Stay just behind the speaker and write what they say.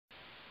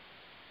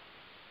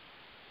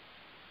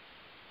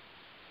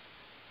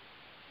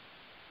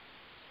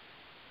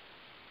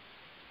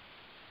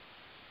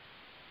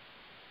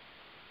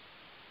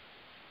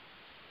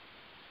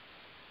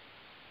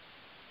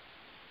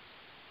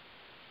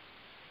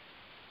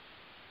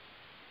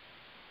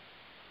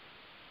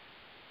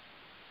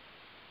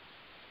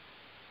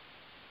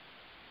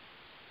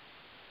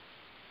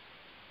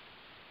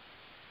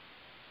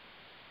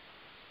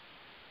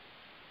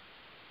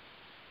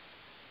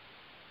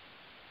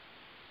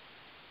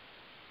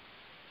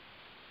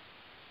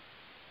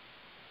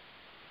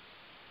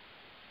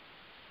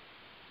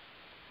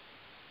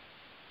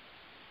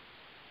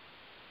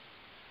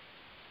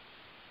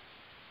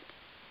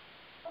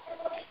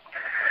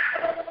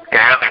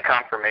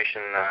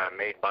confirmation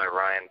made by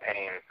Ryan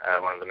Payne,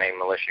 one of the main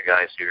militia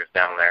guys who is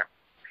down there.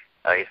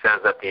 He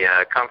says that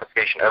the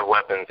confiscation of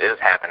weapons is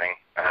happening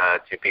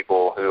to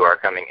people who are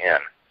coming in.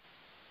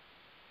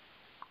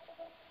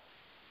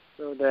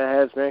 So that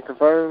has been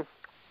confirmed?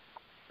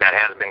 That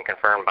has been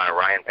confirmed by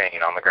Ryan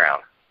Payne on the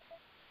ground.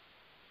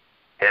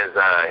 His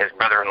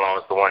brother-in-law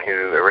was the one who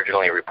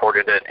originally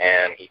reported it,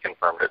 and he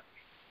confirmed it.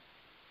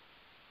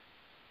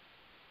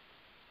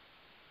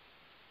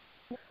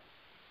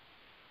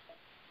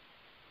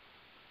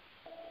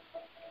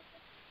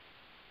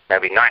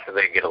 That'd be nice if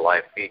they could get a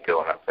live feed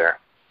going up there.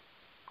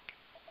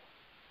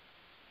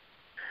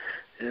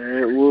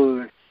 Yeah, it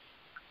would.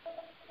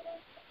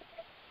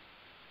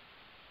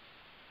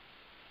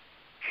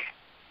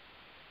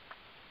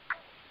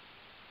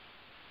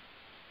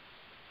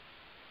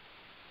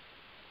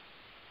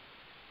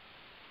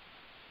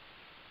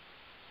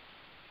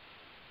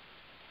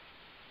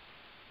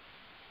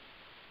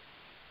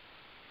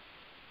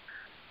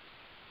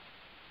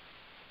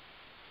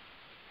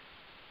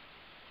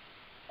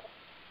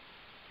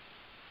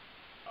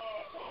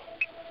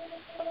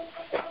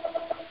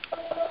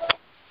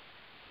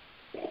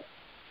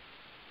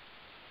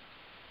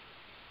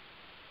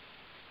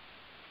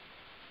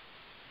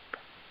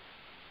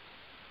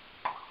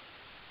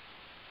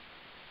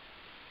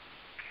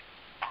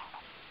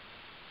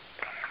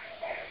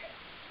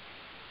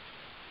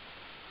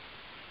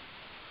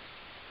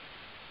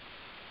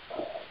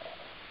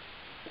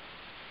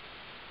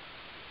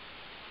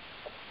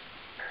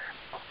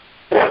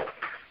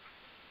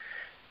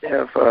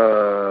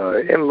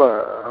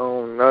 I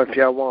don't know if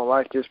y'all want to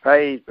like this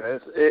page,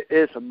 but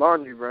it's a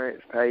Bundy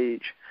Ranch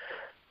page.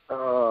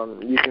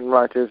 You can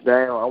write this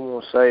down. I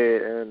won't say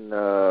it in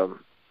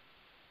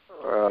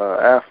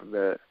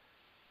alphabet.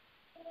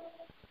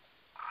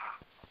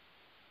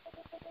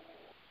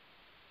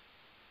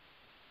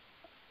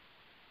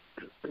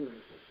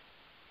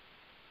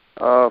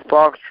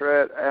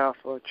 Foxtrot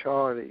Alpha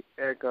Charlie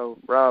Echo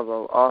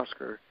Bravo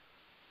Oscar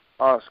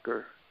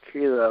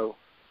Kilo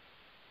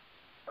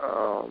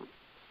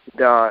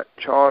dot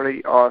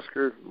Charlie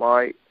Oscar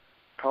Mike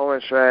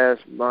Collinshass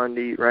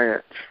Bundy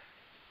Ranch.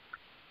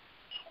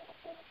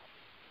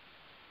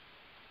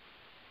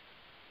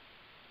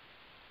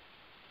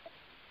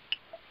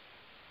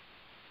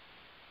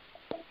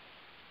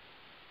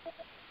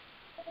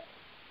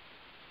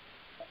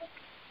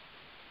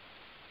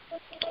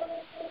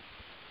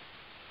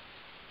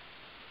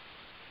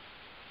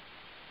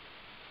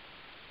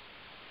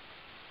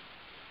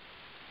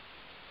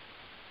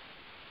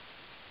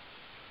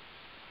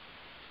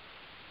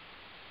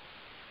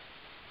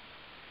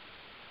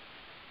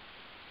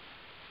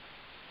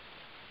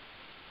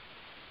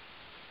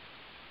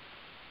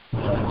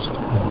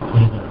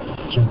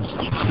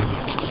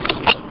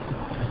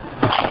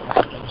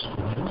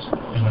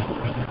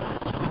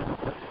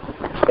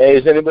 Hey,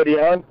 is anybody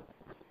on?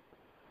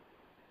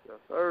 Yes,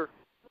 sir.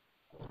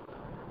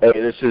 Hey,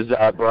 this is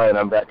Brian.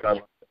 I'm back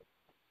on.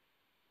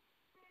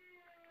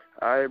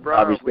 All right,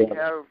 Brian.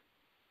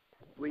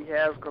 We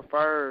have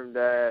confirmed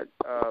that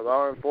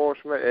law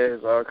enforcement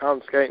is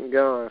confiscating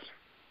guns.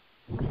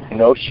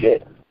 No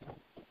shit.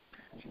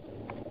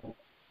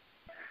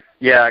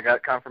 Yeah, I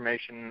got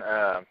confirmation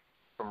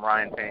from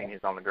Ryan Payne. He's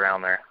on the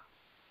ground there.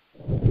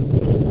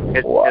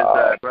 His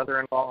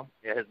brother-in-law.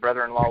 Yeah, his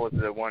brother-in-law was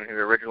the one who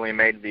originally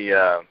made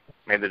the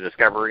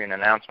discovery and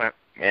announcement,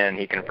 and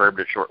he confirmed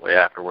it shortly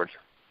afterwards.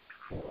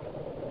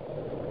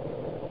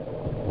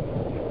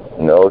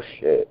 No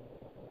shit.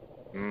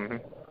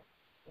 Mhm.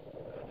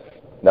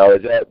 Now,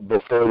 is that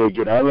before they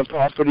get on the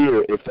property,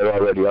 or if they're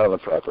already on the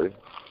property?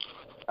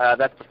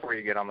 That's before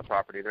you get on the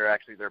property.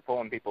 They're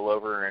pulling people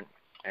over,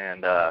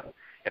 and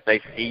if they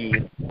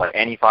see like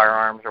any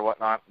firearms or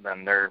whatnot,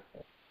 then they're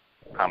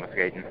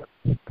confiscating.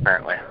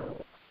 Apparently.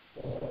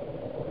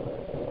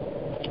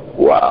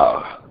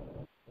 Wow.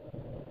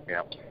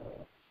 Yeah.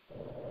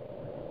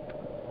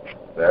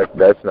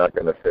 That's not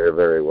going to fare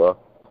very well.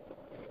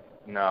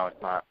 No,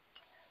 it's not.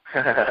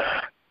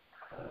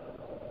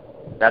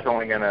 That's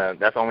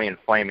only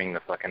inflaming the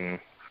fucking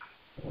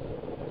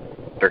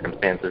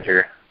circumstances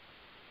here.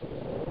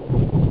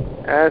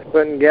 That's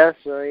putting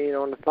gasoline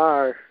on the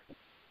fire.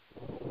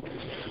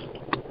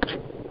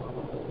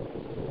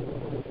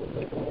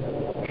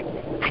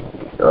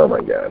 Oh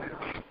my God.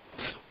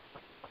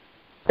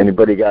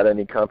 Anybody got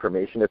any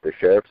confirmation if the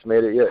sheriff's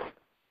made it yet?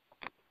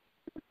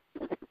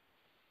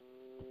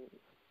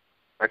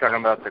 Are you talking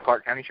about the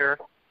Clark County Sheriff?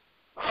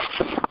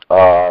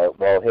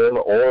 Well, him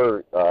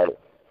or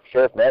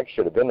Sheriff Max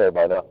should have been there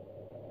by now.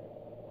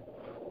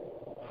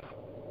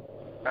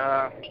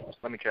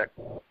 Let me check.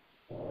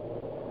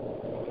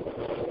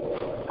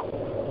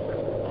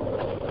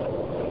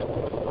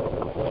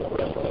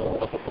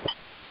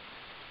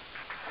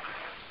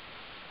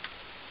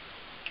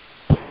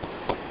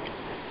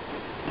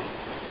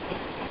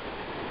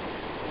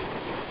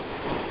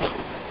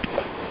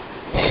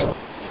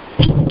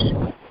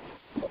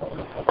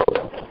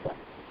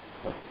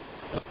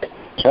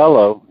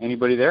 Hello,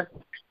 anybody there?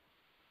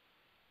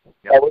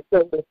 Yep.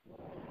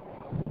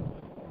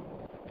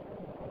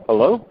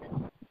 Hello?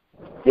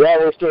 Yeah,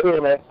 we're still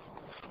here, man.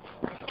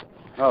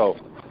 Oh.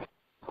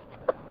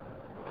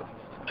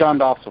 John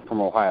Dossel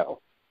from Ohio.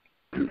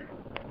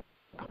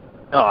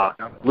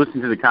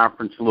 Listened to the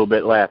conference a little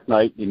bit last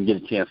night. Didn't get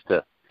a chance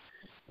to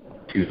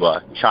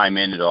chime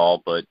in at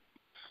all, but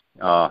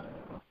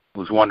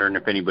was wondering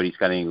if anybody's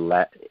got any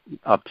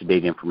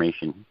up-to-date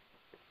information.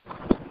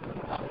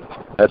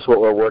 That's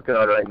what we're working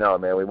on right now,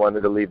 man. We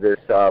wanted to leave this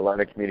line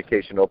of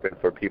communication open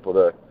for people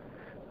to,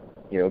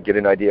 get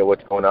an idea of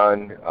what's going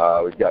on.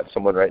 We've got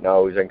someone right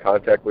now who's in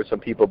contact with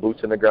some people,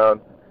 boots in the ground.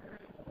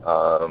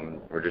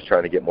 We're just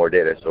trying to get more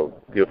data, so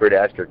feel free to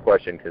ask your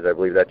question because I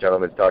believe that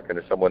gentleman's talking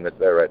to someone that's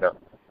there right now.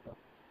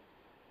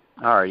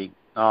 All righty.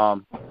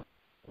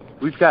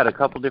 We've got a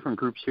couple different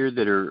groups here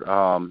that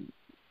are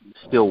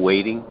still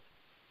waiting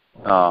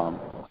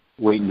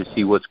to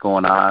see what's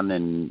going on,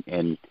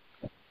 and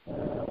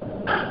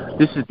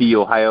this is the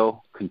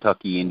Ohio,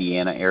 Kentucky,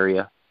 Indiana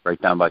area, right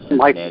down by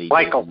Cincinnati.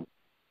 Michael.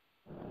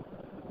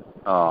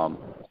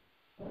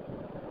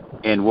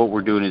 And what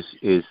we're doing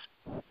is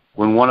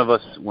when one of the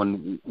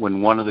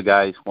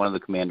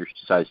commanders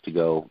decides to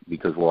go,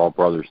 because we're all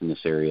brothers in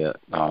this area,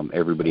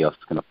 everybody else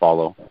is going to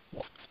follow.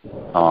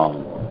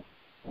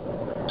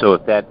 So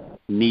if that's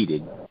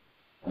needed,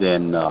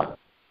 then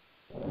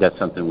that's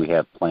something we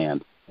have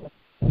planned.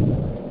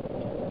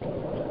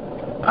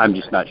 I'm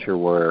just not sure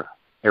where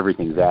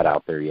everything's at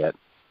out there yet,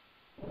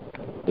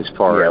 as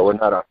far as we're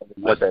not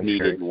what's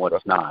needed and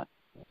what's not.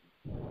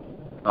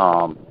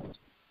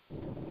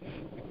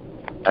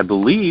 I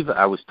believe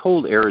I was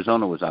told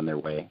Arizona was on their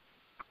way.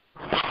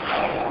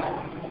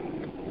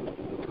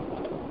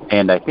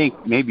 And I think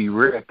maybe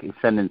Rick is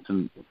sending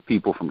some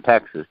people from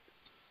Texas.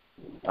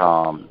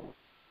 So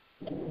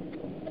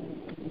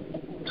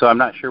I'm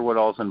not sure what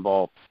all's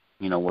involved,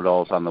 what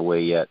all's on the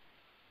way yet,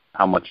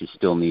 how much is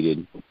still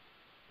needed.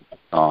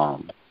 I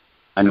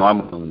know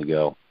I'm willing to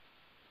go.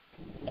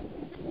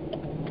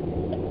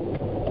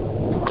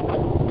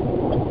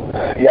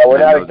 Yeah, we're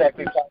not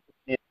exactly positive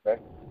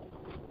either.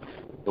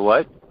 The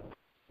what?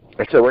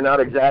 So we're not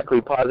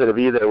exactly positive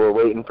either. We're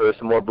waiting for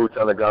some more boots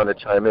on the ground to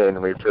chime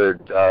in. We've heard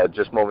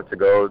just moments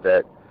ago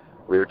that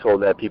we were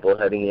told that people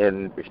heading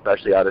in,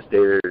 especially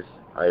out-of-staters,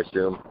 I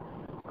assume,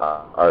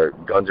 our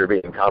guns are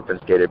being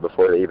confiscated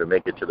before they even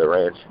make it to the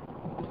ranch.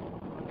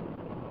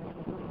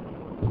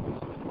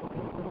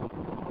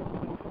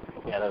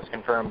 Yeah, that was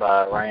confirmed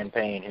by Ryan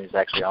Payne, who's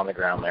actually on the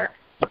ground there.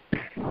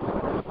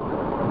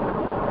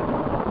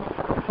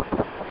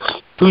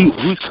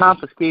 Who's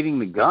confiscating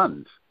the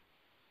guns?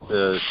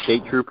 The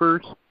state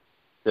troopers?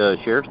 The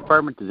sheriff's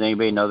department? Does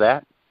anybody know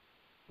that?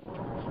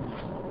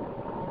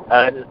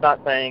 It's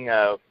not saying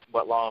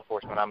what law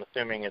enforcement. I'm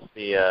assuming it's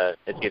either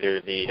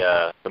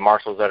the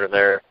marshals that are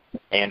there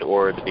and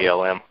or the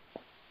BLM.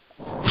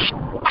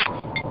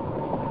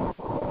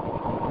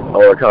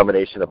 Or a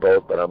combination of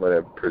both, but I'm going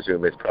to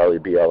presume it's probably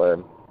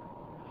BLM.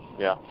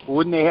 Yeah.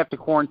 Wouldn't they have to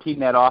quarantine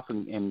that off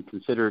and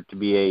consider it to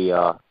be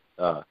a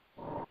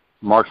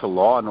martial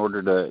law in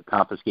order to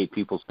confiscate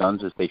people's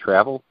guns as they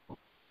travel?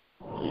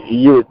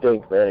 You would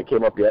think, man. It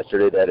came up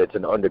yesterday that it's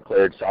an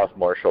undeclared soft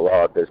martial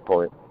law at this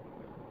point.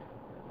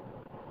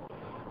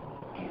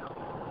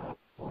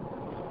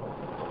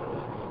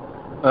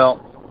 Well,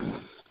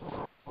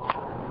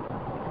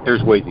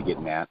 there's ways of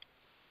getting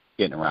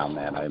around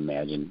that, I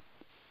imagine.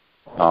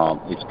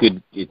 It's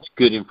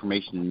good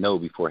information to know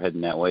before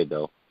heading that way,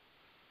 though.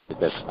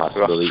 That's a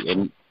possibility,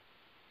 and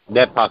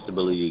that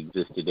possibility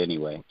existed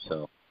anyway.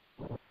 So.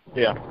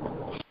 Yeah.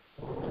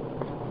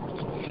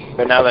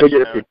 But now that you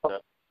know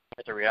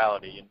it's a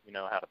reality, you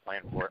know how to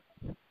plan for it.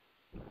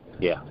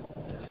 Yeah.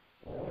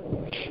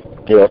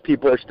 If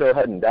people are still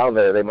heading down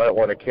there, they might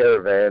want a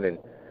caravan and,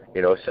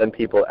 send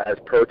people as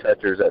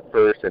protesters at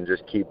first and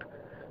just keep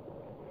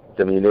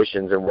the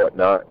munitions and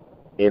whatnot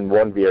in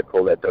one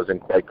vehicle that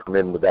doesn't quite come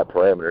in with that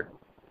parameter.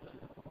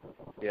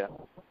 Yeah.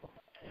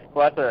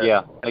 Well,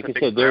 like I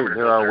said,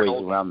 there are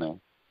ways around there.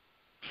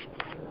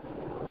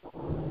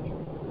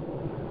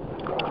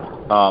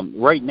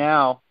 Right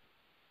now,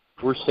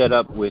 we're set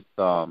up with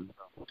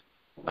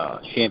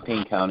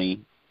Champaign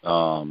County,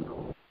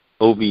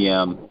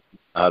 OVM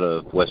out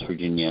of West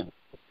Virginia,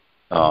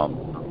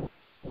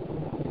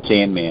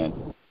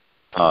 Sandman,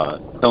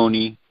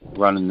 Tony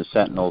running the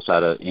Sentinels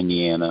out of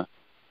Indiana,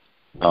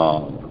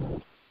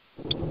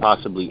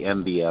 possibly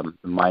MVM,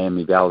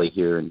 Miami Valley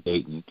here in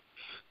Dayton.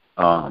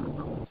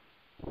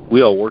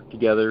 We all work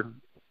together,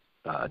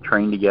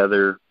 train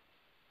together.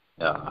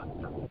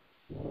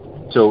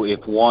 So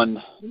if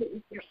one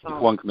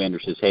commander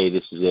says, "Hey,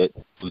 this is it,"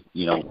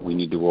 we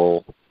need to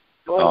roll.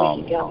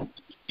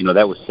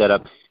 That was set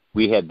up.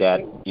 We had that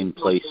in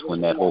place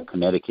when that whole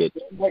Connecticut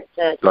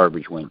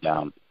garbage went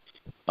down.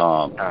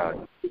 So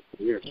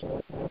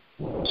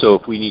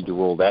if we need to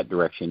roll that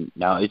direction,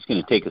 now it's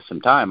going to take us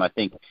some time. I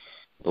think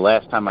the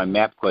last time I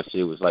map quested,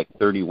 it was like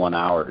 31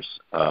 hours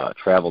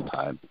travel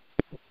time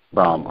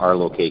from our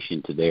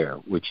location to there,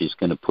 which is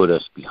going to put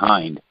us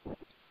behind.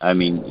 I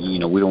mean, we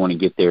don't want to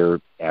get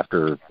there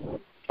after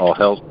all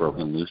hell's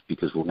broken loose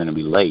because we're going to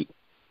be late.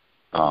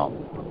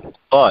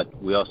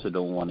 But we also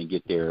don't want to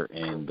get there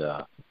and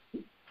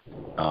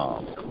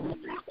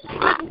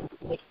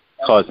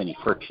cause any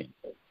friction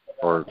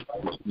or,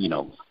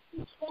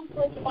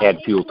 add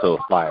fuel to a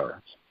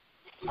fire.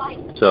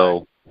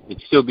 So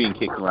it's still being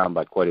kicked around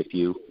by quite a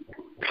few.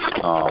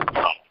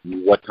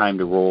 What time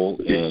to roll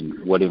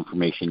and what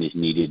information is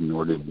needed in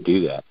order to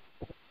do that.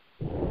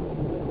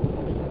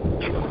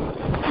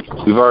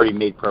 We've already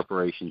made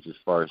preparations as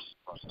far as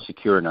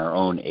securing our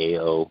own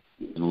AO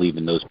and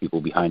leaving those people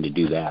behind to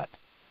do that.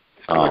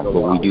 But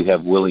we do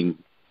have willing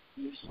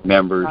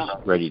members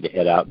ready to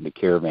head out in the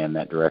caravan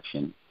that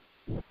direction.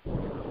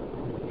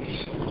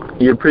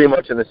 You're pretty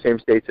much in the same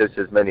states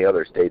as many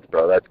other states,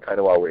 bro. That's kind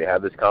of why we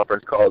have this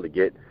conference call, to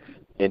get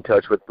in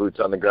touch with boots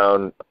on the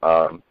ground.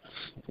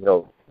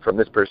 From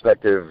this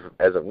perspective,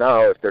 as of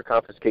now, if they're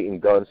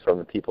confiscating guns from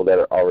the people that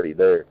are already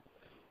there,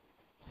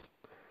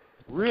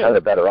 really? Kind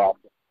of better off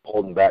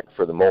holding back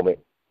for the moment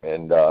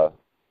and, kind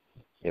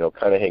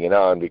of hanging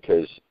on,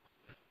 because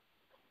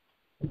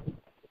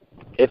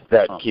if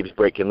that keeps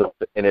breaking loose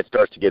and it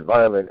starts to get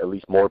violent, at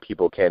least more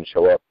people can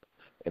show up.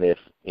 And if,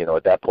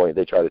 at that point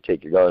they try to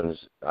take your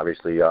guns,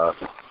 obviously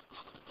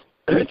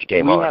it's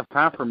game on. We have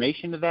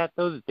confirmation of that,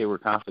 though, that they were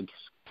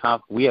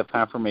we have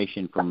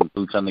confirmation from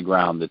boots on the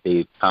ground that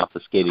they've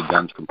confiscated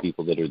guns from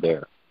people that are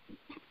there.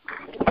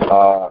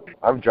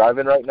 I'm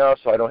driving right now,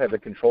 so I don't have the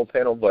control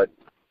panel, but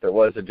there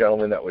was a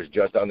gentleman that was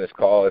just on this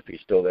call. If he's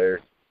still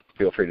there,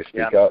 feel free to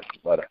speak up.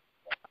 But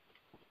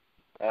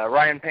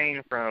Ryan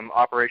Payne from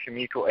Operation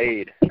Mutual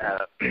Aid,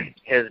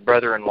 his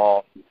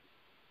brother-in-law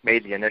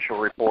made the initial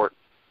report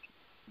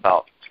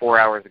about 4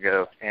 hours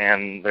ago,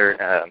 and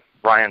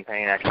Ryan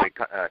Payne actually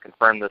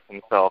confirmed this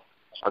himself.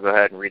 I'll go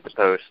ahead and read the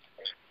post.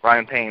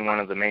 Ryan Payne, one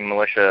of the main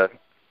militia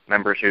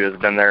members who has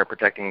been there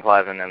protecting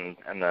Cliven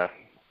and the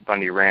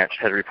Bundy Ranch,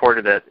 has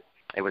reported that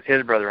it was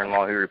his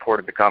brother-in-law who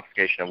reported the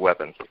confiscation of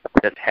weapons.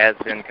 This has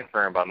been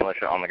confirmed by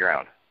militia on the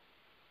ground.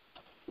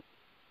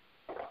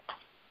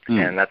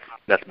 And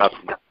that's about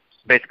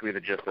basically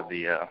the gist of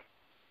the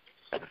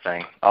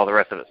thing. All the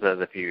rest of it says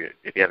if you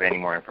have any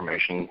more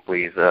information,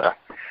 please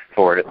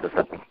forward it to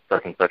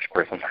such and such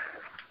person.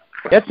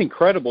 That's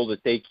incredible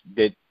that they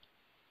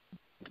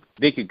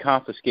could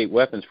confiscate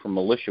weapons from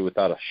militia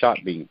without a shot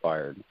being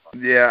fired.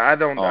 Yeah, I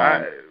don't.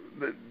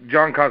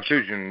 John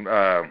Constitution,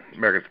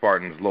 American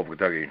Spartans, Louisville,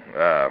 Kentucky.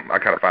 I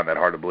kind of find that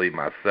hard to believe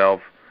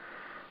myself.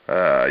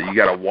 You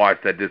got to watch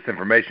that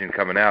disinformation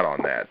coming out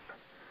on that.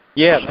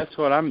 Yeah, that's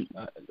what I'm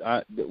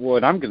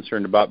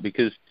concerned about,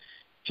 because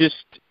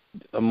just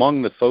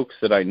among the folks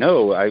that I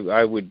know,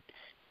 I would.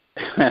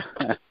 I'm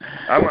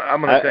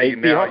going to tell you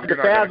now. It'd be hard to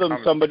fathom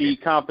somebody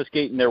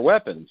confiscating their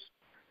weapons.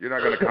 You're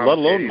not going to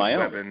confiscate a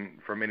weapon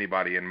from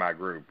anybody in my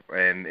group,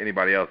 and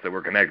anybody else that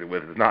we're connected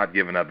with is not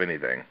giving up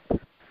anything.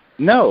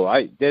 No,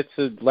 that's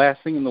the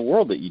last thing in the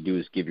world that you do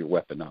is give your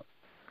weapon up.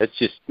 That's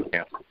just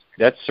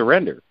that's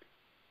surrender.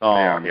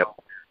 Yeah.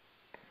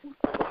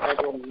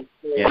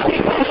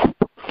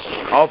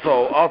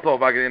 Also,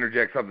 if I could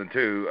interject something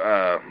too,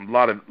 a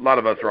lot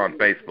of us are on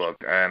Facebook,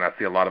 and I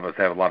see a lot of us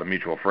have a lot of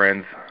mutual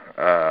friends.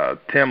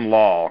 Tim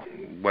Law,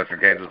 Western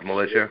Kansas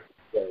Militia.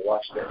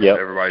 Yep.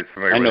 Everybody's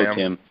familiar with him. I know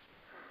Tim.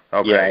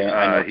 Okay. Yeah,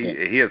 I know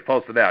Tim. He has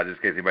posted out, just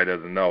in case anybody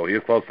doesn't know, he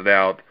has posted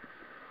out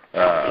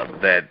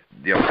that,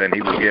 he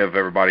will give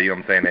everybody, a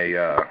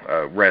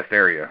rest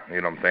area,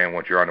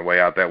 once you're on the way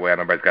out that way. I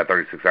know everybody's got a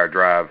 36-hour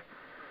drive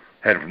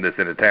heading from this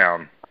end of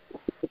town.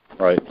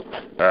 Right.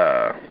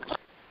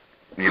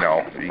 You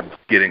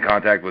get in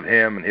contact with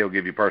him, and he'll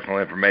give you personal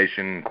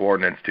information,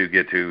 coordinates to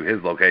get to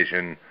his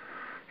location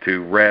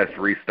to rest,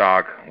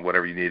 restock,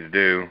 whatever you need to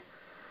do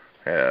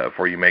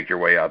before you make your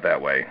way out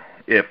that way.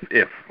 If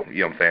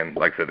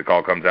like I said, the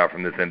call comes out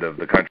from this end of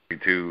the country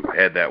to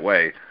head that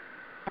way.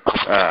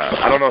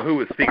 I don't know who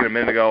was speaking a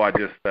minute ago. I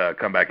just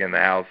come back in the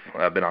house.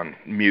 I've been on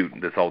mute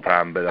this whole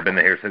time, but I've been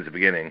here since the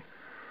beginning.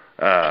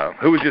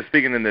 Who was just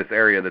speaking in this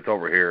area that's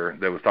over here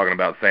that was talking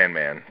about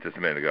Sandman just a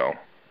minute ago?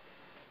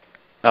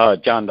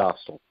 John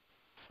Dostal,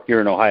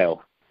 here in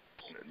Ohio.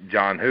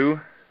 John who?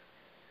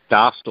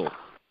 Dostal,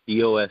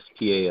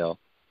 D-O-S-T-A-L.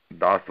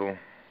 Dostal.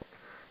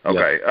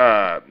 Okay.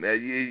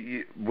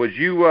 Yep. Was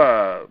you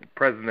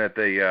present at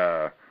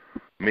the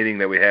meeting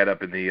that we had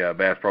up in the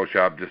Bass Pro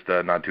Shop just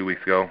not 2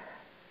 weeks ago?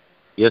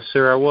 Yes,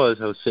 sir, I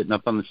was. I was sitting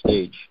up on the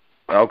stage.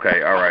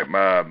 Okay, all right.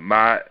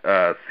 My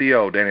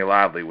CO, Danny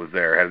Lively, was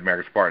there. Had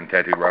American Spartan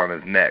tattooed right on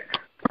his neck.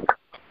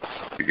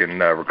 You can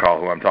recall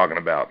who I'm talking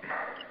about.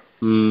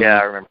 Yeah,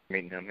 I remember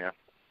meeting him. Yeah.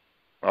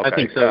 Okay. I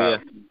think so.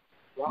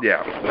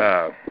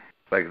 Yeah.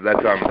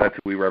 That's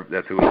who we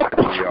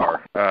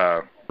are.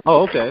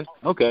 Oh, okay.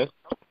 Okay.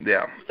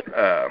 Yeah.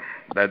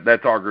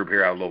 That's our group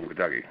here out of Louisville,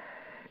 Kentucky.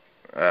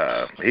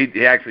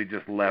 He actually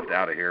just left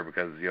out of here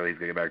because he's gonna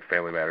get back to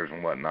family matters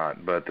and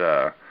whatnot. But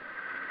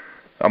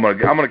I'm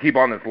gonna keep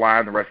on this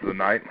line the rest of the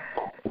night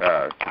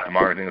to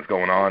monitor everything that's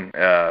going on.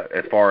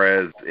 As far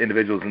as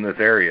individuals in this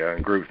area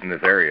and groups in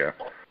this area,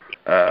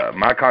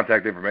 my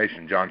contact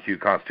information, John Q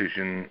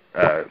Constitution,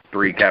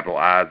 3 capital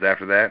I's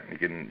after that. You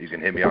can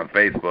hit me on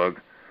Facebook.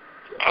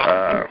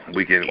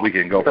 we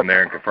can go from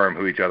there and confirm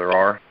who each other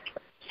are.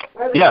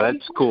 Yeah,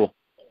 that's cool.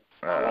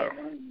 Let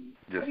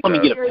me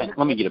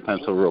get a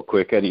pencil real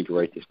quick. I need to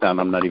write this down.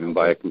 I'm not even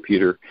by a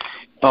computer.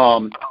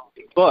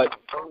 But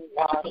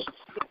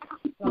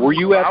were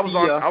you at I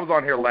was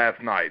on here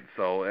last night,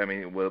 so I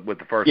mean, with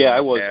the first. Yeah,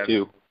 I was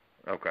too.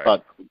 Okay.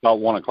 About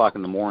 1 o'clock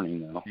in the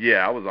morning now.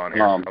 Yeah, I was on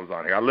here.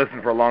 I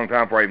listened for a long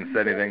time before I even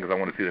said anything because I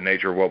wanted to see the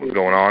nature of what was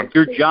going on.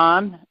 You're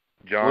John.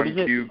 John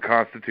Q.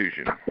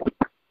 Constitution.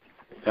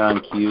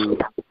 John Q.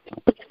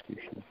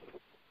 Constitution.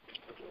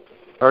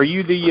 Are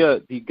you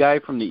the guy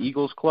from the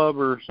Eagles Club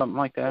or something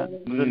like that?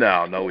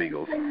 No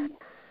Eagles.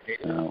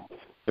 No.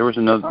 There was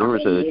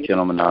a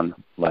gentleman on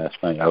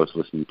last night I was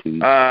listening to.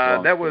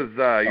 That was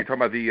you're talking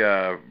about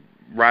the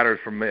riders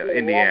from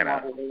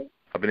Indiana,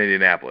 up in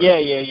Indianapolis. Yeah.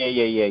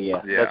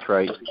 That's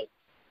right.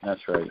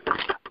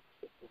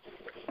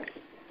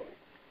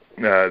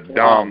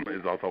 Dom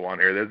is also on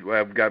here.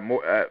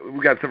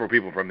 We've got several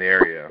people from the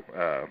area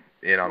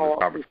in on this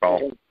conference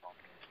call.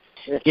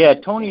 Yeah,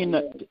 Tony in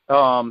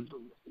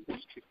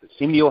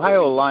the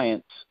Ohio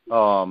Alliance,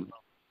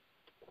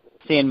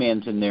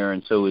 Sandman's in there,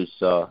 and so is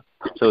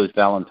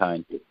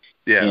Valentine.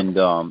 Yeah. And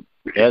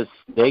as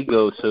they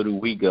go, so do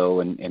we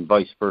go, and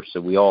vice versa.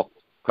 We all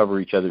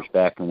cover each other's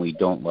back, and we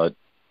don't let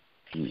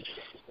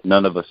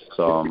none of us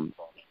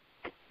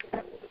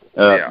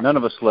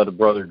let a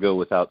brother go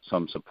without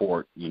some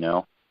support.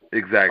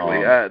 Exactly.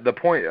 One of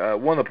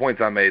the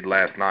points I made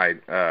last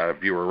night,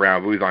 if you were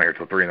around, we was on here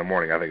till 3 a.m,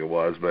 I think it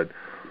was, but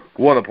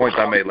one of the points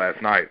I made last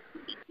night.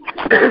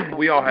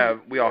 we all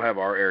have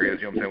our areas,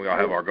 you know what I'm saying? We all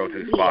have our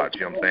go-to spots,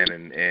 you know what I'm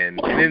saying? And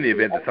in the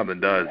event that something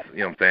does,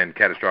 you know what I'm saying,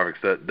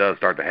 catastrophic does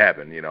start to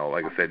happen,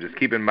 like I said, just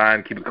keep in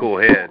mind, keep a cool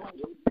head,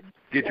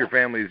 get your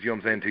families, you know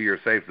what I'm saying, to your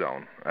safe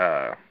zone.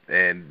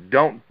 And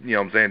don't, you know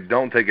what I'm saying,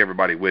 don't take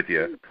everybody with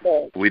you.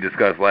 We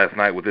discussed last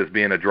night with this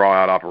being a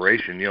draw-out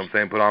operation, you know what I'm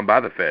saying, put on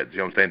by the feds, you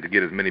know what I'm saying, to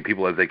get as many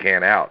people as they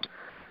can out,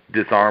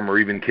 disarm or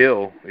even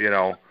kill,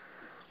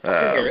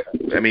 I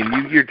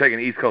mean, you're taking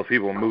East Coast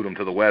people and moving them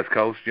to the West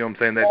Coast. You know what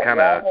I'm saying?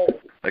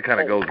 That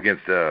kind of goes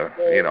against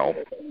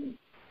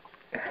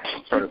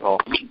protocol.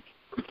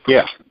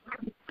 Yeah.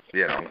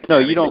 No,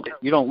 you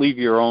don't leave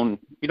your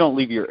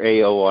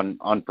AO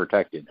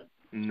unprotected.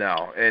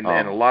 No, and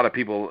a lot of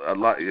people,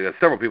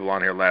 several people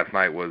on here last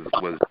night was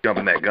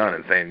jumping that gun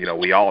and saying,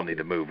 we all need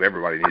to move.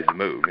 Everybody needs to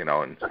move.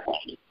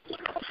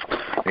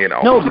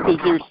 No,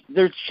 because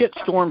there's shit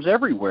storms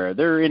everywhere.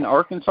 They're in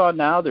Arkansas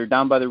now. They're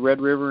down by the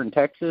Red River in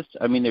Texas.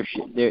 I mean,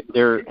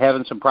 they're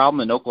having some problem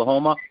in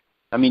Oklahoma.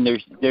 I mean,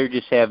 they're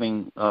just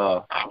having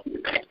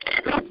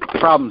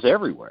problems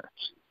everywhere.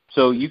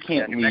 So you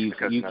can't leave.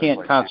 You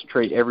can't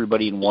concentrate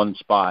everybody in one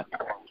spot.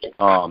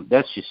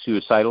 That's just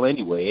suicidal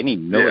anyway. Any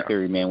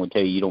military man would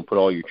tell you don't put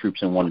all your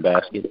troops in one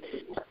basket.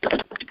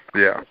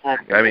 Yeah,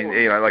 I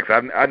mean, like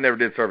I said, I never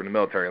did serve in the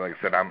military. Like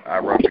I said, I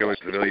run purely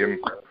civilian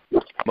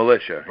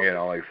militia.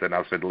 Like I said,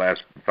 I've spent the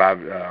last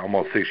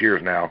almost 6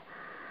 years now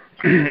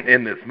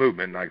in this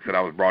movement. Like I said,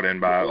 I was brought in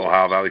by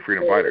Ohio Valley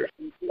Freedom Fighters.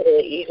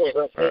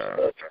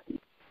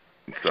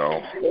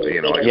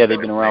 Yeah,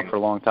 they've been around for a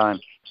long time.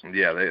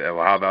 Yeah, they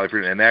Ohio Valley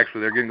Freedom, and actually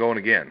they're getting going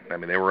again. I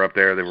mean, they were up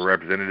there. They were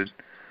represented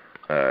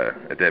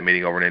at that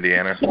meeting over in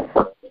Indiana.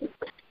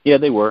 Yeah,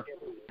 they were.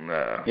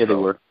 They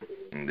were.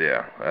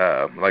 Yeah,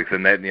 like I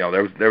said, that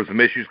there was some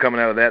issues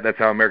coming out of that. That's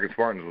how American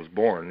Spartans was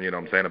born. You know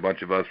what I'm saying? A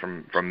bunch of us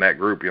from that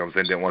group, you know what I'm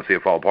saying, didn't want to see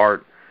it fall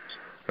apart.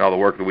 And all the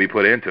work that we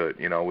put into it,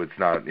 it's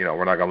not,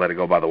 we're not going to let it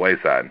go by the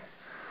wayside.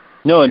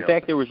 No, in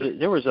fact, there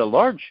was a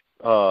large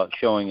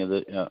showing of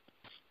it.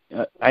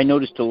 I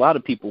noticed a lot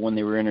of people when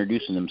they were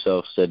introducing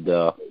themselves said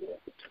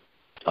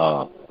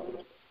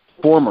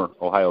former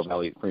Ohio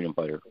Valley Freedom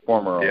Fighter,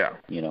 former. Yeah,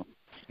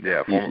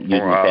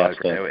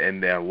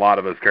 and a lot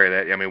of us carry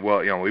that. I mean,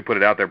 we put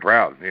it out there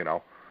proud.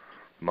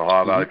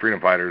 Ohio Valley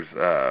Freedom Fighters.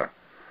 Like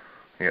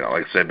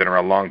I said, been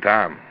around a long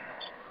time.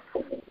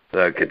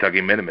 The Kentucky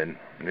Minutemen.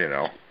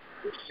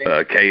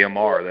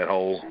 KMR. That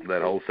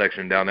whole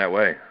section down that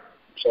way.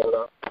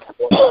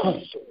 Well,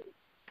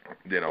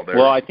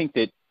 I think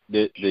that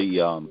the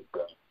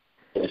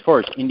as far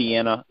as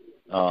Indiana,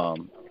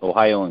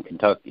 Ohio, and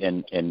Kentucky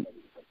and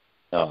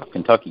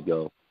Kentucky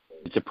go,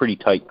 it's a pretty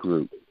tight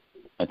group.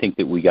 I think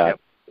that we got.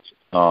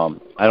 I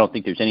don't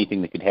think there's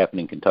anything that could happen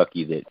in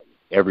Kentucky that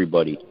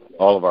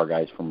all of our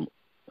guys from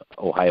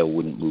Ohio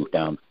wouldn't move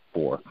down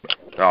for.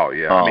 Oh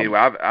yeah, I mean,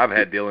 I've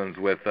had dealings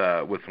with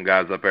some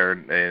guys up there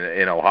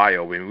in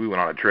Ohio. I mean, we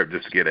went on a trip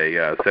just to get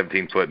a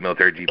 17-foot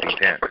military GP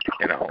tent.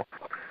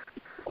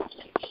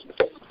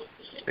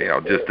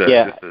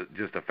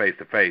 Just a face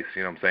to face.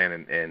 You know what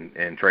I'm saying,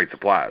 and trade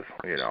supplies.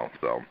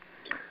 So.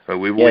 But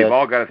we've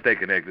all got to stay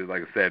connected,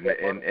 like I said.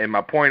 And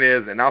my point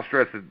is, and I'll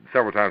stress it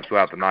several times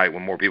throughout the night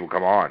when more people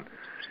come on,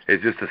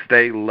 is just to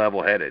stay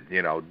level-headed.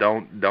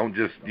 Don't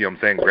just, you know what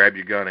I'm saying, grab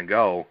your gun and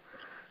go.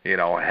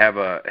 Have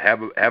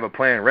a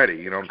plan ready.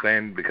 You know what I'm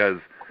saying? Because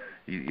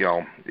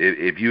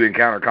if you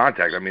encounter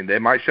contact, I mean, they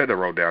might shut the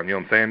road down. You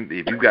know what I'm saying?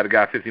 If you've got a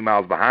guy 50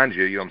 miles behind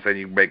you, you know what I'm saying,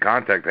 you can make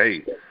contact.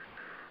 Hey,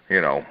 You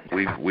know,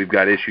 we've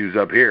got issues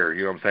up here.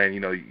 You know what I'm saying? You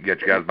know, you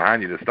get your guys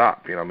behind you to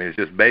stop. You know, I mean, it's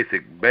just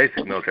basic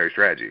military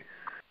strategy.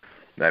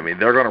 I mean,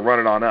 they're going to run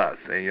it on us,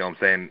 and you know what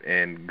I'm saying.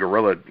 And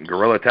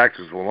guerrilla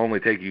tactics will only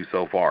take you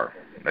so far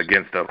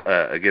against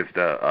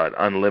an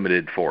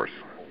unlimited force.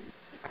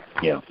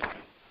 Yeah.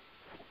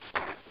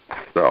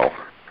 So.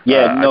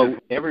 Yeah, no,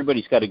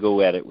 everybody's got to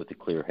go at it with a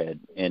clear head,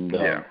 and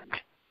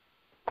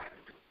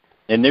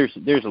and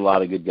there's a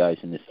lot of good guys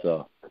in this.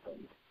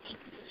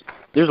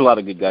 There's a lot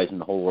of good guys in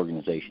the whole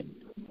organization,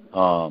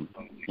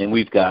 and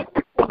we've got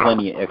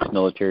plenty of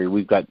ex-military.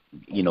 We've got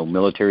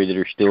military that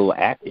are still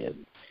active.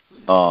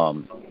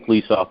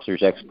 Police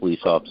officers, ex-police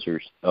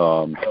officers,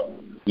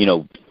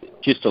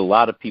 just a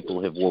lot of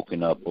people have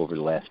woken up over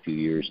the last few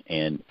years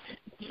and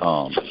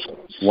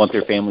want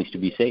their families to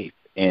be safe.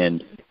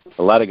 And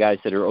a lot of guys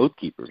that are oath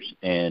keepers,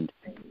 and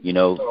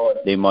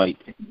they might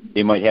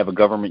have a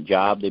government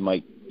job, they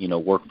might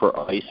work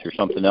for ICE or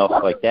something else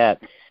like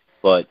that,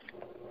 but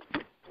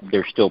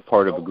they're still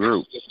part of a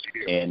group,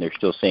 and they're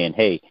still saying,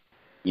 hey,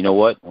 you know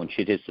what? When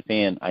shit hits the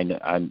fan,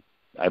 I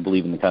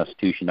believe in the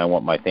Constitution. I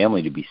want my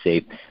family to be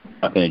safe. I'm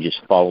not going to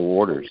just follow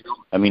orders.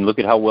 I mean, look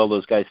at how well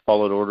those guys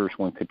followed orders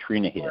when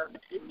Katrina hit.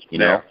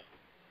 Yeah.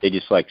 They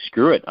just like,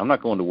 screw it. I'm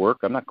not going to work.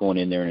 I'm not going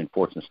in there and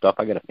enforcing stuff.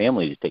 I got a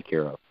family to take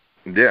care of.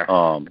 Yeah.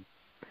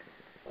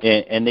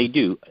 And they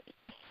do.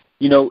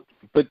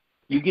 But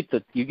you get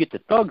the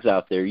thugs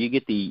out there. You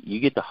get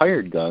the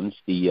hired guns,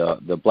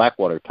 the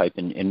Blackwater type,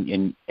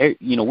 and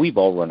we've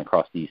all run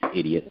across these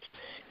idiots.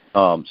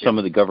 Some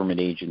of the government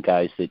agent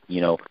guys that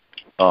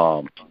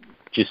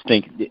just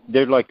think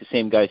they're like the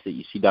same guys that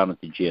you see down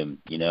at the gym.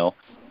 They're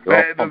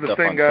the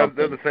same guys.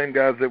 They're the same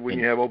guys that when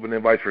you have open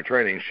invites for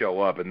training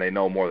show up and they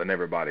know more than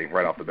everybody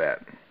right off the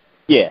bat.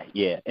 Yeah,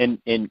 and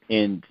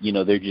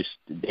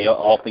they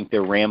all think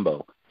they're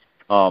Rambo.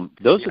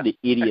 Those are the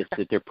idiots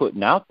that they're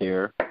putting out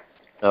there,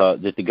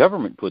 that the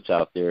government puts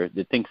out there,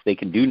 that thinks they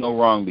can do no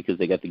wrong because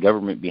they got the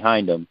government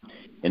behind them.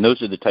 And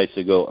those are the types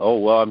that go, oh,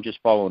 well, I'm just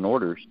following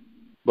orders.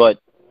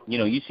 But,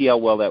 you see how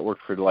well that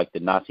worked for, like,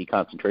 the Nazi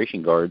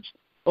concentration guards.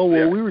 Oh,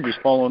 well, we were just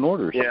following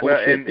orders. Yeah,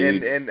 bullshit,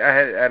 and I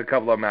had a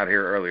couple of them out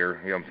here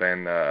earlier, what I'm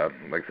saying?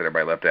 Like I said,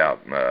 everybody left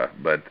out.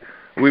 But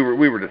we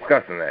were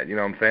discussing that, what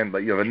I'm saying?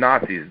 But, the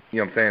Nazis,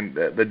 what I'm saying?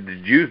 The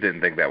Jews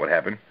didn't think that would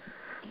happen.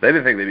 They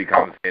didn't think they'd be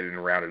confiscated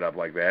and rounded up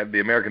like that. The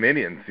American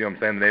Indians, what I'm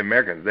saying? The Native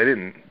Americans, they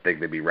didn't think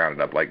they'd be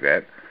rounded up like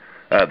that.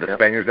 The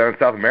Spaniards down in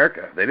South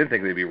America, they didn't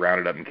think they'd be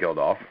rounded up and killed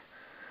off.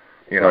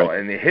 Right.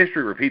 And the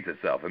history repeats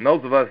itself. And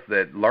those of us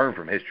that learn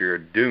from history are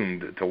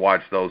doomed to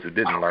watch those who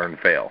didn't learn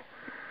fail.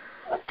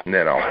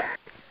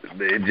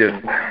 It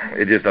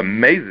just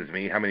amazes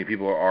me how many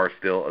people are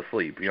still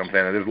asleep. What I'm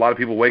saying? There's a lot of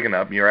people waking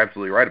up, and you're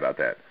absolutely right about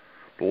that.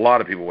 A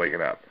lot of people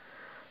waking up.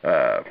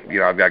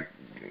 I've got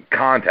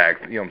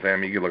contacts, what I'm saying? I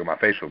mean, you can look at my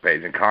Facebook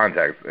page and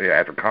contacts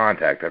after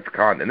contact after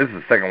contact. And this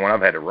is the second one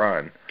I've had to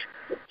run.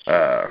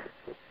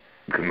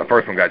 Because my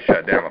first one got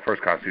shut down. My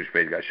first Constitution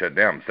page got shut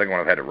down. The second one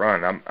I've had to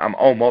run. I'm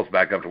almost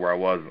back up to where I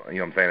was, what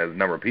I'm saying, as a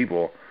number of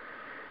people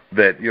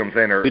that, what I'm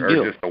saying, are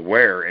just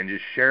aware and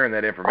just sharing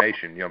that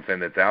information, what I'm saying,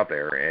 that's out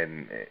there.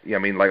 And, I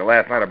mean, like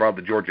last night I brought up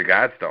the Georgia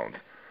Guidestones.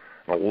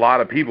 A lot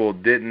of people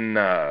didn't,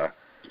 had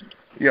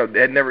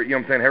never, what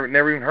I'm saying,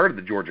 never even heard of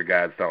the Georgia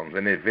Guidestones.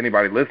 And if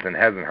anybody listening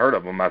hasn't heard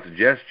of them, I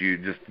suggest you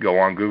just go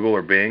on Google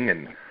or Bing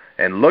and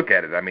look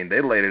at it. I mean,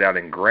 they laid it out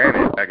in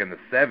granite back in the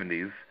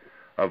 70s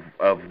of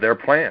their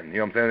plan.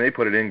 What I'm saying? They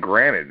put it in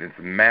granite. It's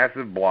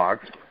massive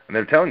blocks, and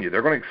they're telling you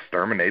they're going to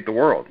exterminate the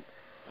world.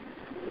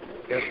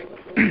 Yes.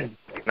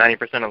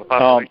 90% of the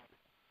population.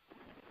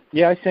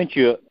 Yeah, I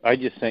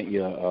just sent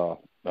you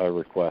a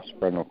request,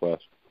 friend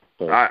request.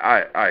 So.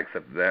 I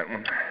accepted that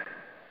one.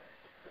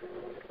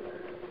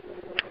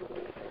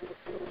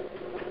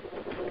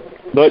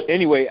 But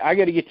anyway, I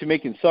got to get to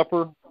making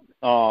supper.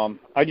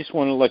 I just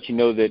want to let you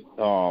know that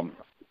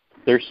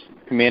there's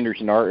commanders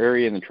in our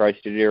area, in the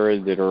tri-state area,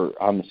 that are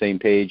on the same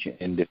page.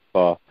 And if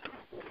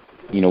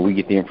we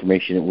get the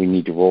information that we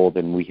need to roll,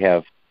 then we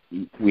have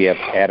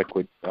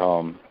adequate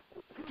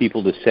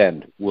people to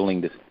send,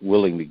 willing to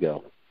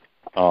go,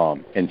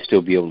 and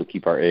still be able to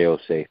keep our AO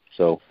safe.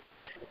 So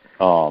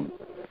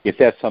if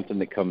that's something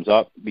that comes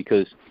up,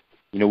 because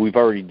we've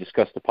already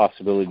discussed the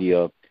possibility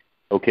of,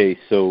 okay,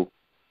 so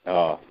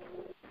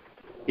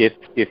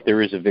if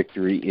there is a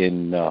victory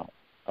in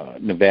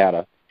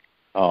Nevada,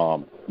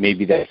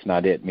 maybe that's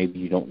not it.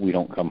 Maybe we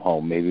don't come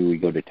home. Maybe we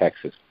go to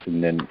Texas,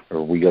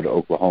 or we go to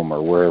Oklahoma,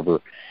 or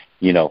wherever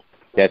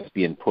that's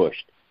being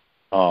pushed,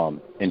 and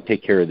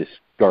take care of this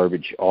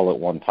garbage all at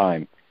one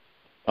time,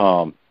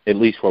 at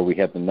least while we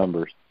have the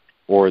numbers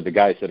or the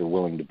guys that are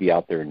willing to be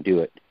out there and do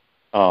it.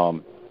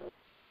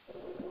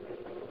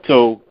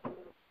 So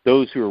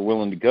those who are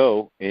willing to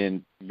go,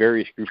 and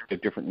various groups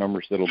have different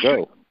numbers that'll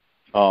go.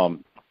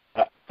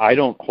 I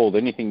don't hold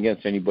anything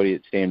against anybody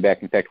that's staying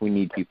back. In fact, we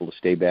need people to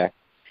stay back.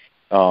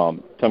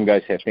 Some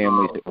guys have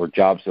families or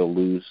jobs they'll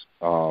lose.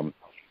 I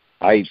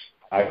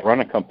run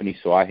a company,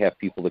 so I have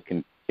people that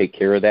can take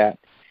care of that.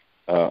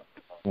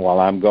 While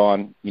I'm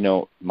gone,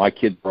 my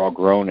kids are all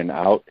grown and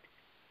out,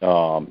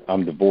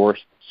 I'm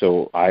divorced,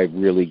 so I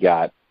really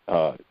got,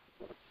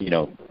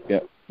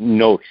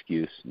 no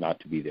excuse not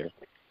to be there.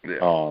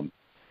 Yeah.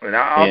 And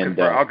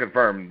I'll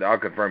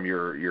confirm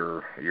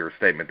your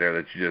statement there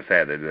that you just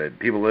had, that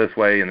people this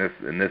way in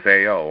this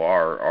AO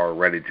are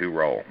ready to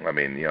roll. I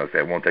mean,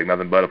 it won't take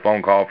nothing but a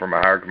phone call from a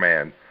higher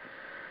command.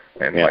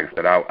 And like I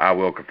said, I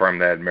will confirm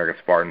that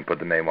American Spartan put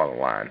the name on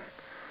the line.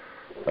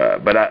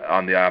 But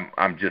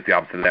I'm just the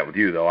opposite of that with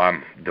you, though.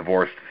 I'm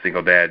divorced,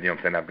 single dad.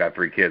 I've got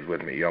 3 kids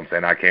with me.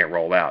 I can't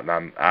roll out,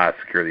 and I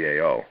secure the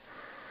AO.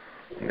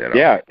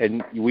 Yeah,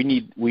 and we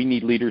need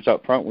leaders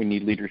up front. We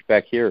need leaders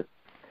back here,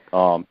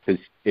 because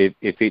if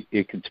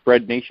it could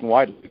spread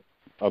nationwide like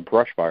a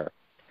brush fire,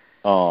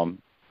 and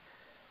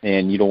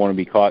you don't want to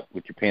be caught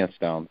with your pants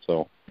down.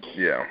 So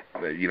yeah,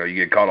 you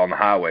get caught on the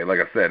highway, like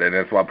I said, and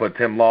that's why I put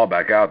Tim Law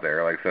back out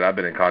there. Like I said, I've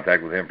been in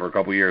contact with him for a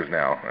couple years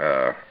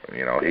now.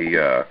 He,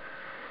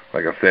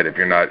 like I said, if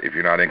you're not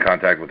in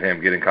contact with him,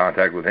 get in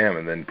contact with him,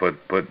 and then put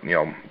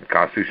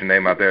Constitution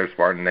name out there,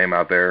 Spartan name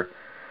out there.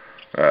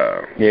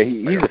 Yeah,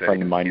 he's a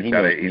friend of mine. He's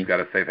got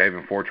a safe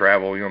haven for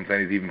travel. He's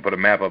even put a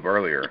map up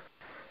earlier.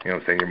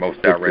 Your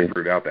most direct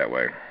route out that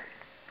way.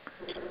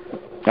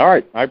 All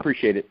right, I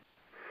appreciate it.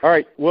 All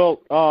right, well,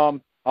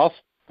 I'll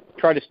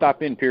try to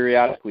stop in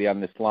periodically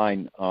on this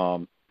line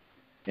and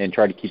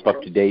try to keep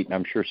up to date, and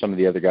I'm sure some of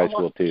the other guys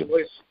will too.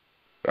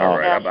 All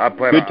right, I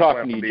plan good on, talking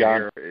I plan to to you, be John.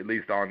 Here at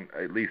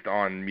least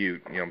on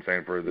mute.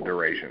 For the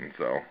duration.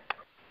 So.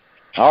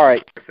 All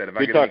right. Like I said, if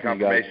good I get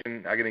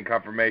any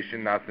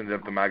confirmation, I send it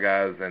up to my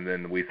guys, and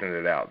then we send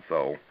it out.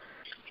 So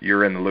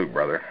you're in the loop,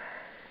 brother.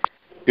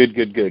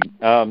 Good.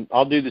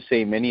 I'll do the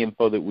same. Any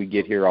info that we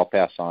get here, I'll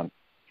pass on.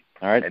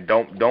 All right. And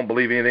don't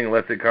believe anything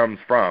unless it comes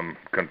from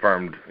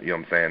confirmed.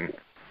 Confirmed.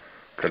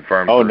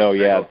 Oh no,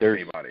 yeah.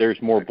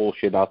 There's more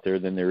bullshit out there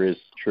than there is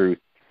truth.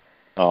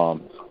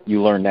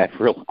 You learn that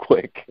real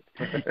quick.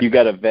 You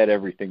got to vet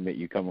everything that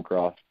you come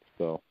across.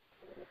 So,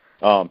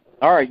 all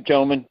right,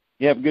 gentlemen.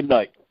 You have a good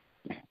night.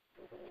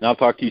 And I'll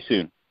talk to you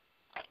soon.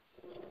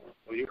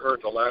 Well, you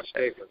heard the last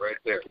statement right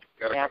there.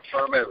 Got to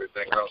confirm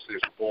everything, or else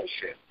there's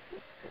bullshit.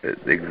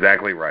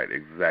 Exactly right.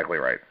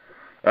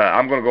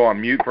 I'm going to go on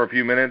mute for a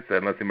few minutes,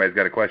 unless anybody's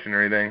got a question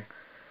or anything.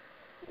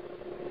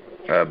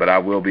 But I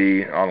will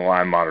be on the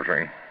line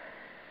monitoring.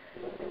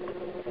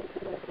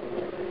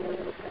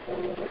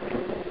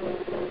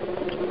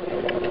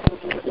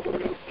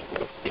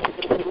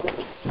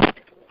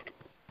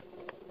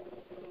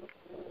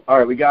 All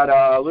right, we got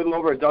a little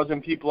over a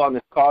dozen people on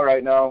this call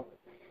right now.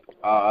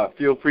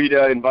 Feel free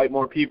to invite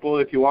more people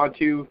if you want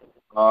to.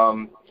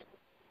 I'm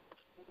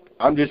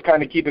just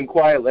kind of keeping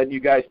quiet, letting you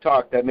guys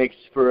talk. That makes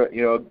for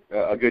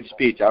a good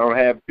speech. I don't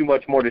have too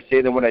much more to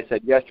say than what I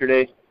said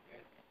yesterday.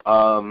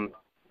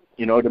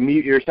 To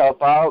mute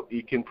yourself out,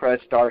 you can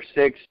press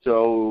 *6.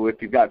 So if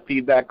you've got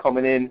feedback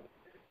coming in,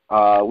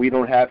 we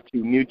don't have to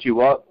mute you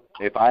up.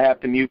 If I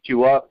have to mute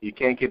you up, you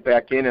can't get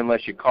back in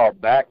unless you call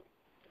back.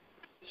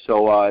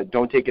 So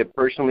don't take it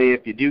personally.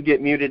 If you do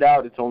get muted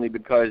out, it's only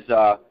because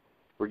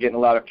we're getting a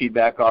lot of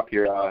feedback off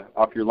your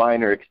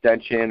line or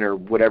extension or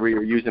whatever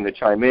you're using to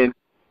chime in.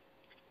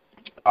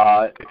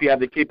 If you have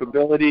the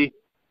capability,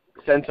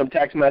 send some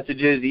text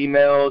messages,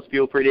 emails.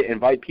 Feel free to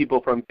invite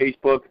people from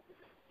Facebook,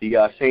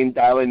 the same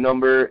dial-in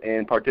number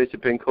and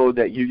participant code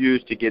that you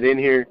use to get in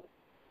here.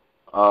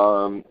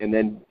 And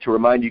then to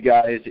remind you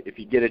guys, if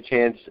you get a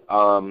chance,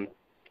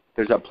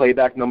 there's a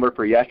playback number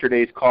for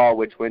yesterday's call,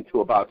 which went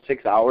to about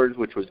 6 hours,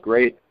 which was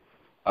great.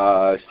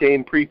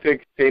 Same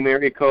prefix, same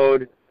area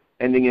code,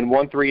 ending in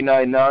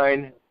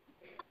 1399.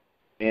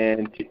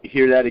 And to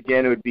hear that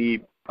again, it would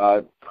be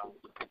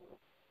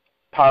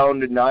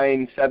pound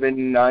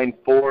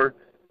 9794,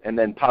 and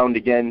then pound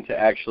again to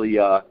actually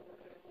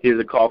hear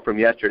the call from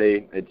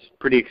yesterday. It's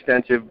pretty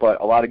extensive,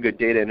 but a lot of good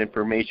data and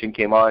information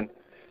came on.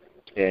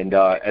 And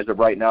as of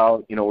right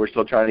now, we're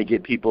still trying to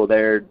get people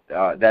there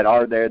that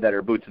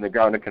are boots in the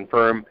ground to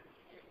confirm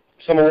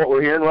some of what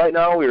we're hearing right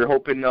now. We were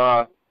hoping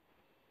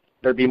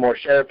there'd be more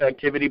sheriff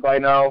activity by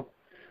now.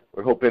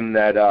 We're hoping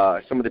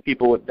that some of the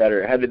people that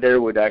are headed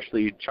there would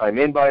actually chime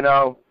in by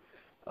now.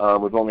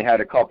 We've only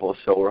had a couple,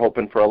 so we're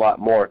hoping for a lot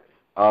more.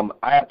 I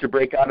have to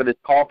break out of this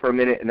call for a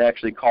minute and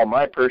actually call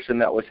my person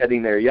that was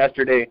heading there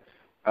yesterday.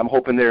 I'm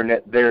hoping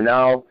they're there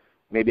now.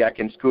 Maybe I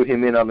can scoot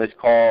him in on this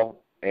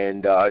call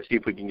and see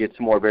if we can get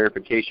some more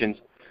verifications.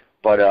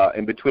 But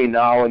in between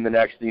now and the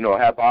next,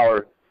 half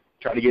hour,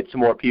 try to get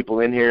some more people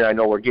in here. I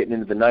know we're getting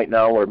into the night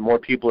now where more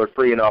people are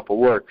freeing off of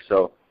work.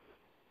 So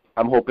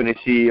I'm hoping to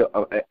see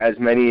as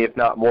many, if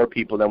not more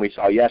people than we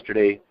saw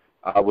yesterday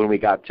when we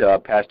got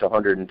past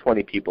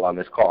 120 people on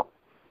this call.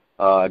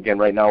 Again,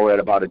 right now we're at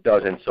about a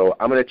dozen. So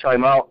I'm going to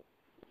chime out,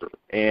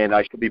 and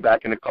I should be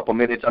back in a couple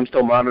minutes. I'm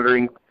still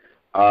monitoring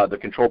the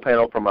control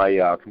panel from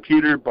my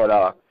computer, but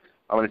I'm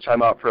going to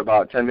chime out for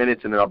about 10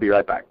 minutes, and then I'll be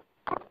right back.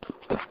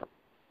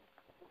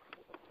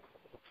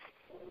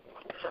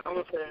 I'm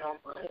going to put it on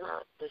my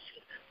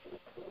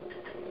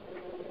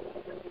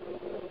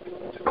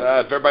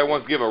if everybody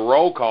wants to give a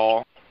roll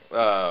call,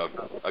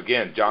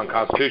 again, John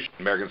Constitution,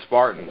 American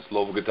Spartans,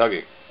 Louisville,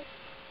 Kentucky.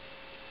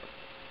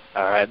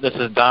 All right, this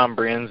is Don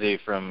Brienzi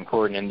from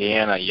Corydon,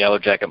 Indiana, Yellow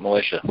Jacket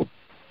Militia.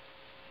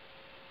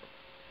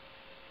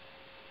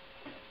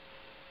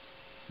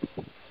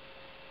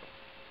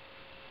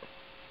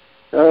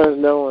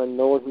 Knowing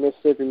North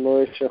Mississippi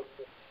Militia.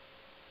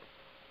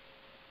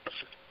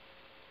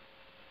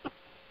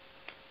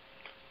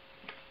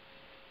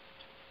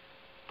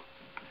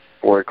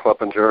 Roy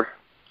Kleppinger,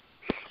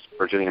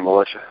 Virginia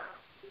Militia.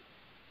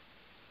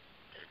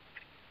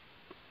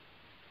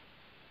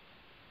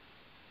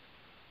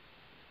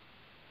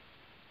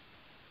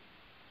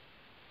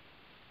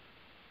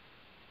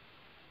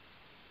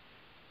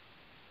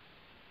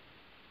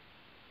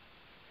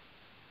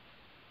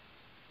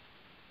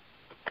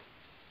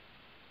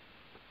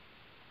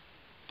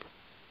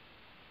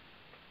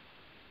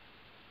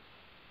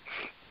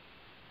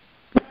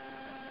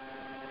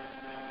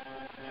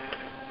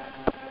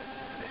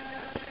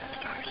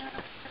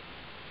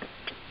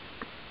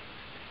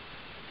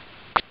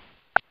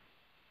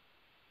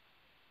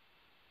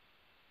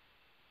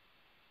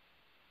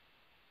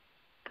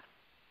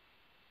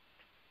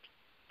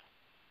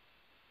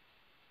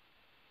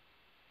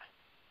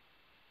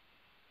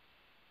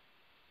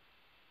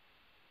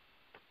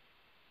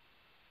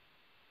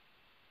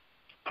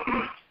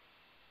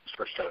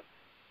 First time.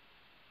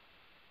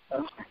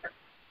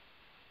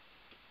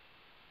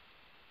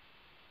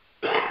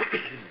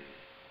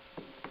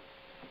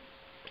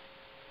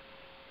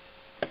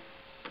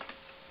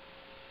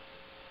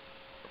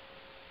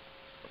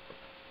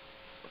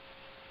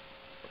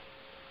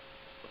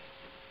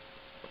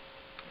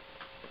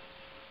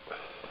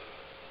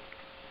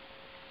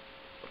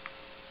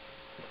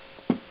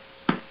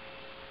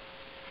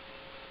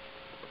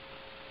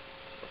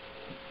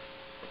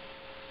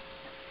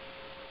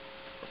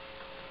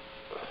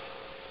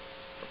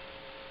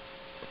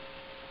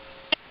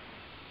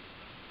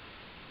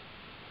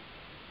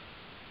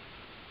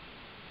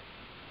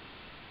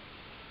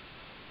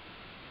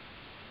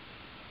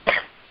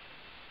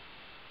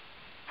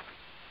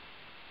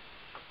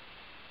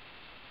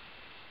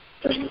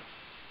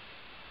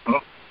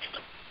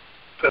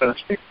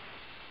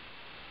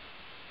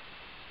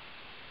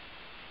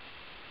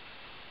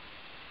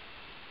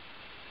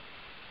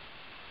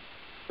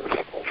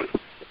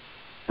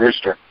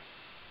 Rooster.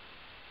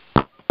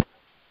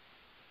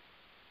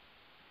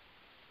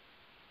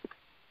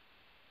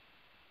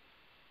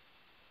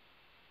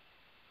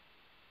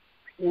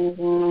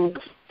 Hey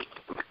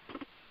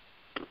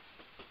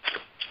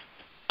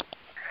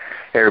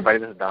everybody,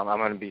 this is Dom. I'm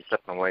going to be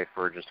stepping away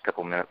for just a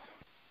couple minutes.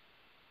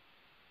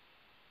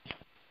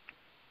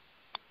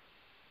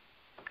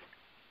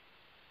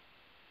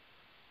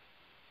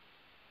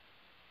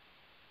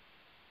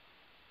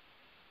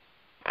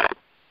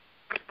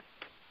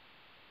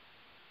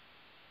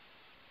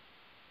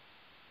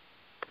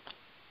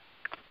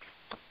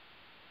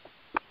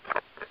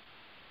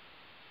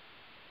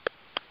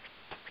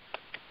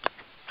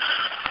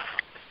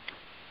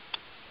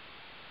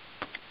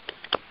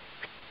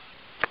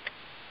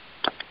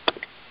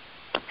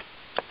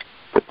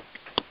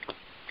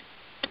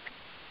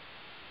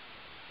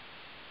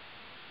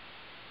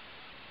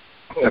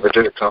 Never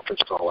did a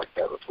conference call like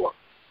that before.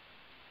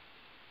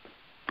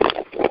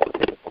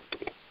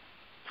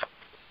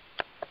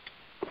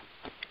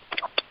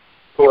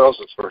 Who else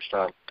is first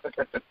time?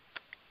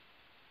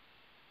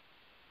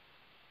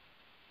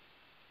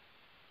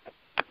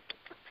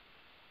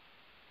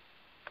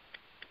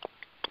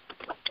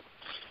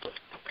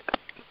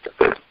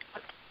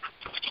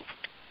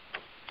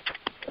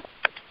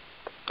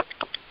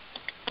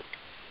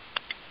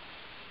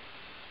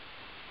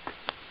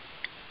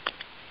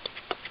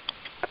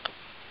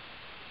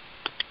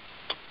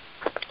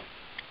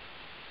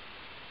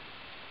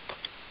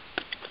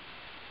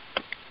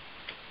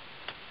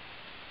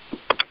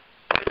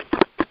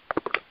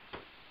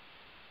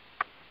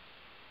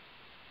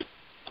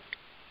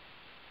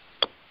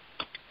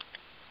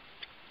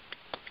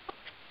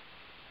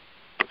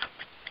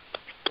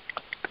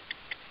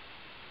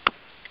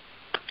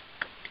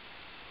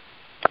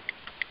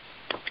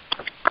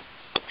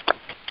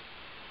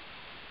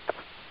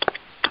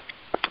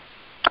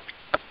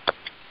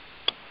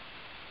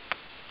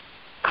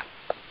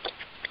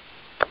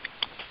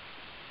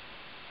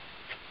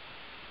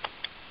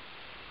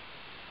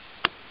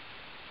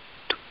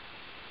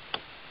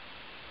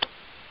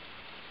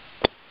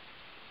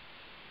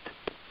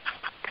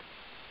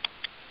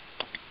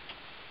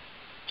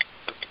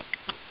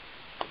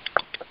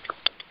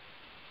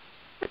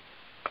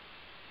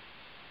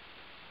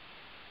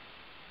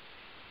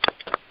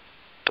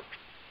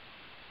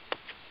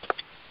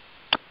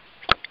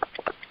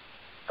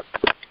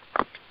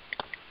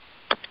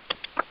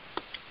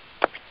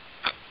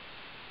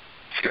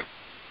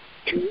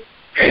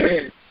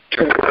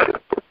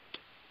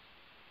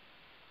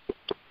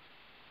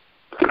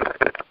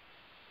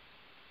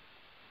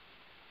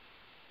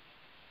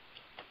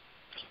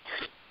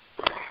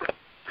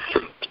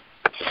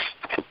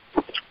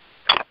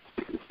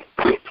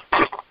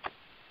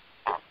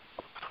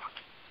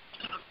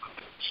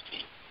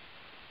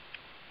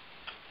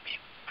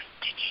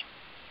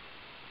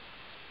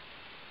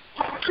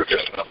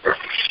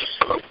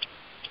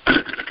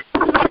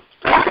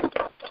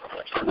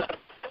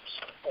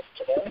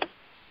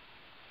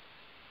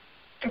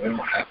 And we don't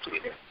have to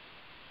either.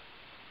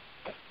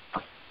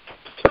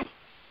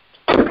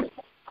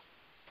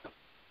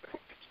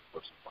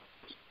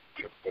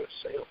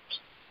 Sales.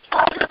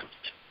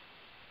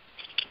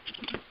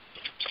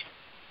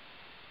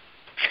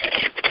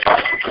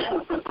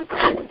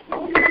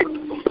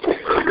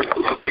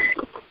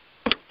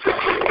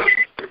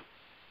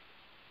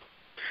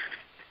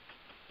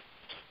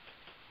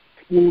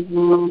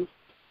 Mm-hmm.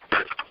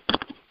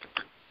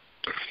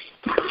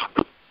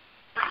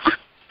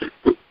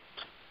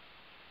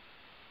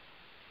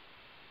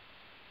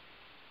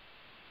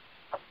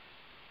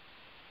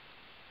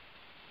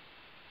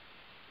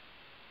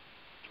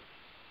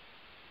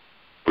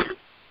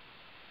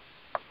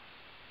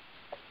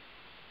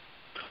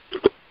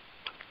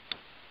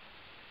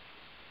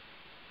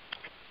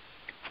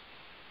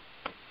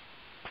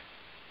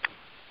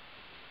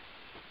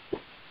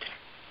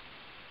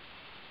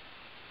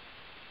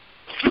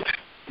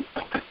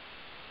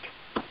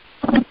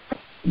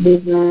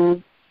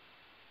 Mm-hmm.